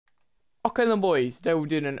Okay then boys, today we're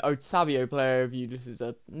doing an Otavio player review. This is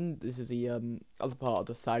the other part of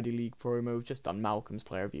the Saudi League promo. We've just done Malcolm's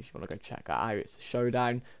player review if you want to go check that out. It's a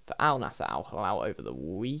showdown for Al Nassr Al Hilal over the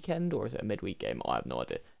weekend, or is it a midweek game? I have no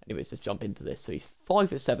idea. Anyways, just jump into this. So he's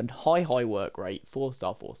 5'7", high work rate,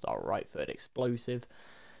 4-star right foot, explosive.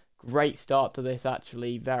 Great start to this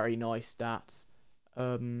actually, very nice stats.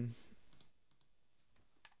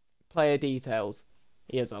 Player details.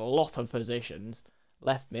 He has a lot of positions.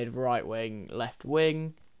 Left mid, right wing, left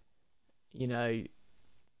wing. You know,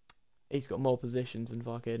 he's got more positions than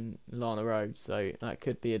fucking Lana Rhodes, so that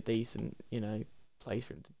could be a decent, place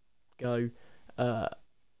for him to go.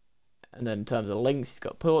 And then in terms of links, he's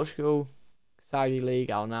got Portugal, Saudi League,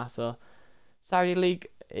 Al Nassr. Saudi League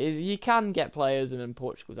you can get players, and then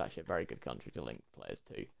Portugal's actually a very good country to link players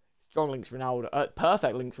to. Strong links Ronaldo,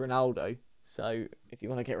 perfect links Ronaldo. So if you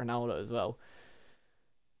want to get Ronaldo as well.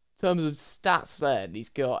 In terms of stats then, he's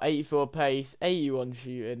got 84 pace, 81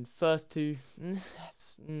 shooting, first two,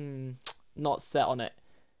 not set on it,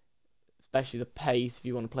 especially the pace if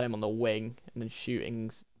you want to play him on the wing, and then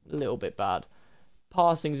shooting's a little bit bad.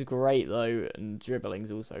 Passing's great though, and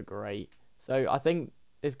dribbling's also great. So I think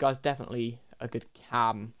this guy's definitely a good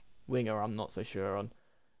cam winger, I'm not so sure on.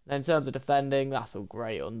 Then in terms of defending, that's all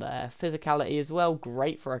great on there. Physicality as well,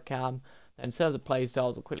 great for a cam. In terms of play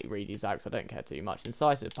styles, I'll quickly read these out because I don't care too much.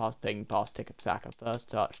 Incisive, pass, ping, pass, tick, attacker, first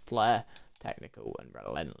touch, flair, technical, and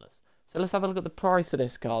relentless. So let's have a look at the price for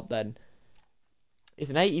this card then. It's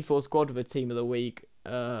an 84 squad with a team of the week,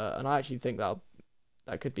 and I actually think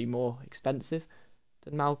that could be more expensive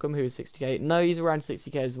than Malcolm, who is 60k. No, he's around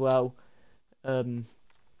 60k as well. So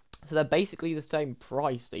they're basically the same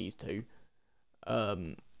price, these two.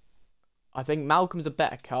 I think Malcolm's a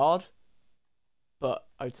better card, but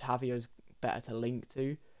Otavio's better to link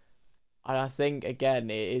to. And I think, again,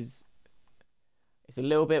 it's a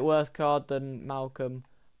little bit worse card than Malcolm,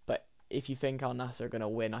 but if you think Al Nassr are going to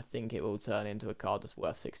win, I think it will turn into a card that's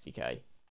worth 60k.